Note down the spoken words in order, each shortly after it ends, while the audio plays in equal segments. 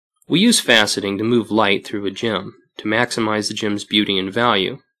We use faceting to move light through a gem, to maximize the gem's beauty and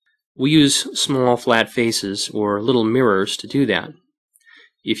value. We use small flat faces or little mirrors to do that.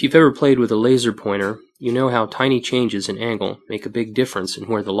 If you've ever played with a laser pointer, you know how tiny changes in angle make a big difference in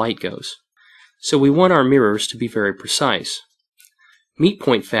where the light goes. So we want our mirrors to be very precise.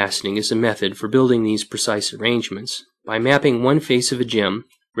 Meetpoint fastening is a method for building these precise arrangements by mapping one face of a gem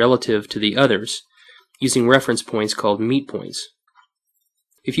relative to the others using reference points called meet points.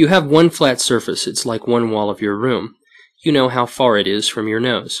 If you have one flat surface, it's like one wall of your room. You know how far it is from your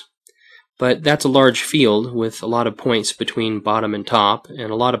nose. But that's a large field with a lot of points between bottom and top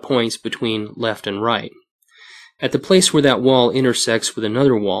and a lot of points between left and right. At the place where that wall intersects with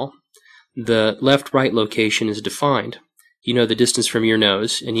another wall, the left-right location is defined. You know the distance from your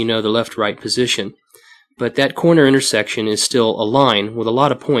nose and you know the left-right position. But that corner intersection is still a line with a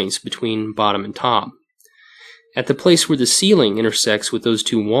lot of points between bottom and top. At the place where the ceiling intersects with those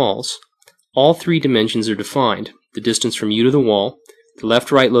two walls, all three dimensions are defined: the distance from you to the wall, the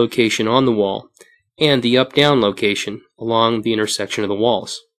left-right location on the wall, and the up-down location along the intersection of the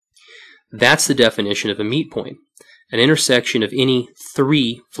walls. That's the definition of a meet point, an intersection of any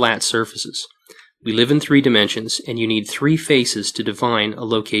three flat surfaces. We live in three dimensions, and you need three faces to define a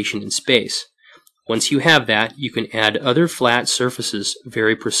location in space. Once you have that, you can add other flat surfaces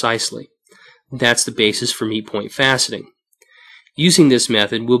very precisely. That's the basis for Meetpoint faceting. Using this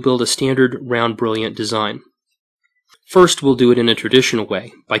method, we'll build a standard round brilliant design. First, we'll do it in a traditional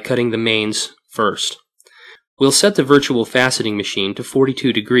way, by cutting the mains first. We'll set the virtual faceting machine to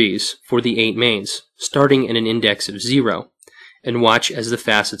 42 degrees for the 8 mains, starting at an index of 0, and watch as the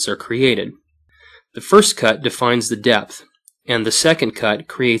facets are created. The first cut defines the depth, and the second cut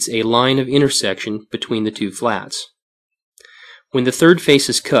creates a line of intersection between the two flats. When the third face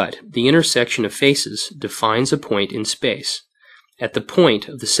is cut, the intersection of faces defines a point in space, at the point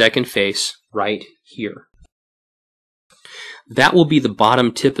of the second face right here. That will be the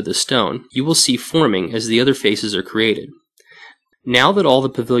bottom tip of the stone you will see forming as the other faces are created. Now that all the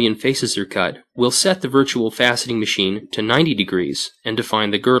pavilion faces are cut, we'll set the virtual faceting machine to 90 degrees and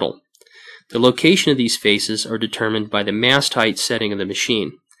define the girdle. The location of these faces are determined by the mast height setting of the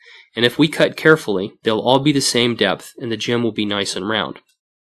machine, and if we cut carefully, they'll all be the same depth and the gem will be nice and round.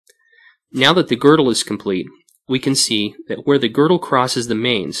 Now that the girdle is complete, we can see that where the girdle crosses the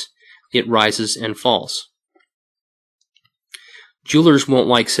mains, it rises and falls. Jewelers won't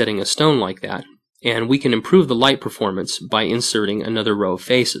like setting a stone like that, and we can improve the light performance by inserting another row of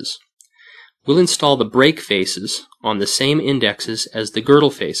faces. We'll install the break faces on the same indexes as the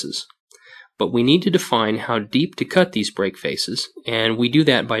girdle faces, but we need to define how deep to cut these break faces, and we do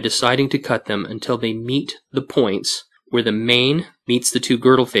that by deciding to cut them until they meet the points where the main meets the two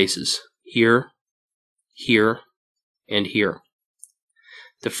girdle faces, here, here, and here.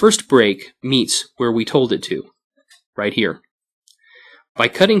 The first break meets where we told it to, right here. By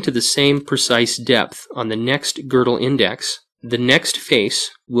cutting to the same precise depth on the next girdle index, the next face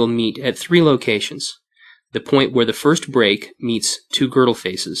will meet at 3 locations: the point where the first break meets 2 girdle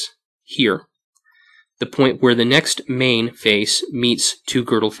faces, here; the point where the next main face meets 2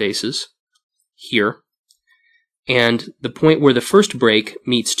 girdle faces, here; and the point where the first break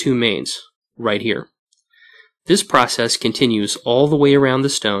meets 2 mains, right here. This process continues all the way around the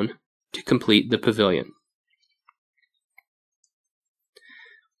stone to complete the pavilion.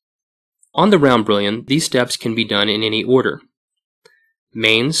 On the round brilliant, these steps can be done in any order: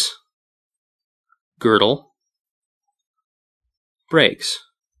 mains, girdle, breaks.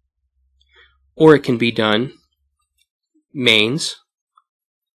 Or it can be done mains,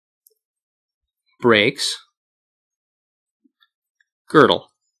 breaks, girdle.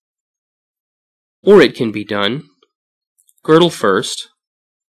 Or it can be done girdle first,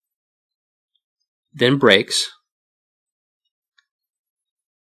 then breaks,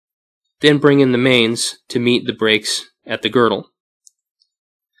 then bring in the mains to meet the breaks at the girdle.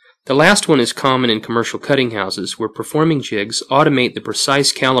 The last one is common in commercial cutting houses where performing jigs automate the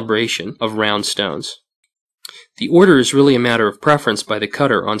precise calibration of round stones. The order is really a matter of preference by the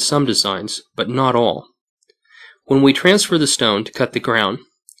cutter on some designs, but not all. When we transfer the stone to cut the crown,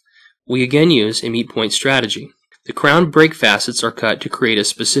 we again use a meet-point strategy. The crown break facets are cut to create a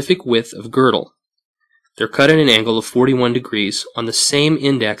specific width of girdle. They're cut at an angle of 41 degrees on the same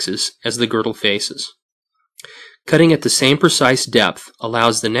indexes as the girdle faces. Cutting at the same precise depth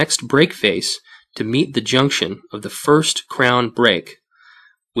allows the next break face to meet the junction of the first crown break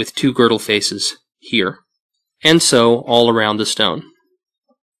with 2 girdle faces here, and so all around the stone.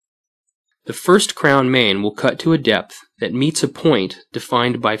 The first crown main will cut to a depth that meets a point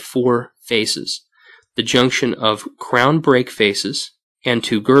defined by 4 faces, the junction of crown break faces and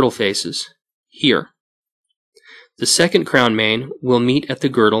 2 girdle faces, here. The second crown main will meet at the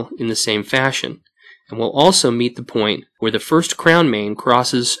girdle in the same fashion, and will also meet the point where the first crown main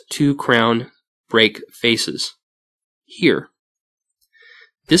crosses 2 crown break faces, here.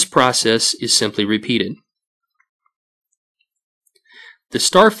 This process is simply repeated. The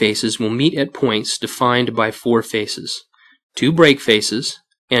star faces will meet at points defined by 4 faces, 2 break faces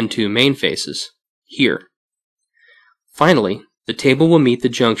and 2 main faces, here. Finally, the table will meet the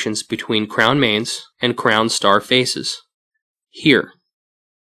junctions between crown mains and crown star faces, here.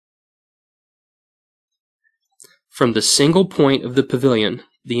 From the single point of the pavilion,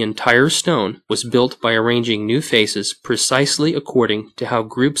 the entire stone was built by arranging new faces precisely according to how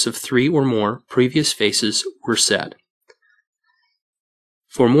groups of 3 or more previous faces were set.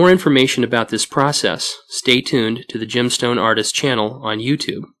 For more information about this process, stay tuned to the Gemstone Artist channel on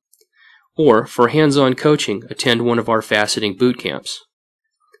YouTube. Or, for hands-on coaching, attend one of our faceting boot camps.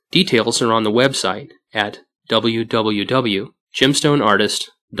 Details are on the website at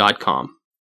www.gemstoneartist.com.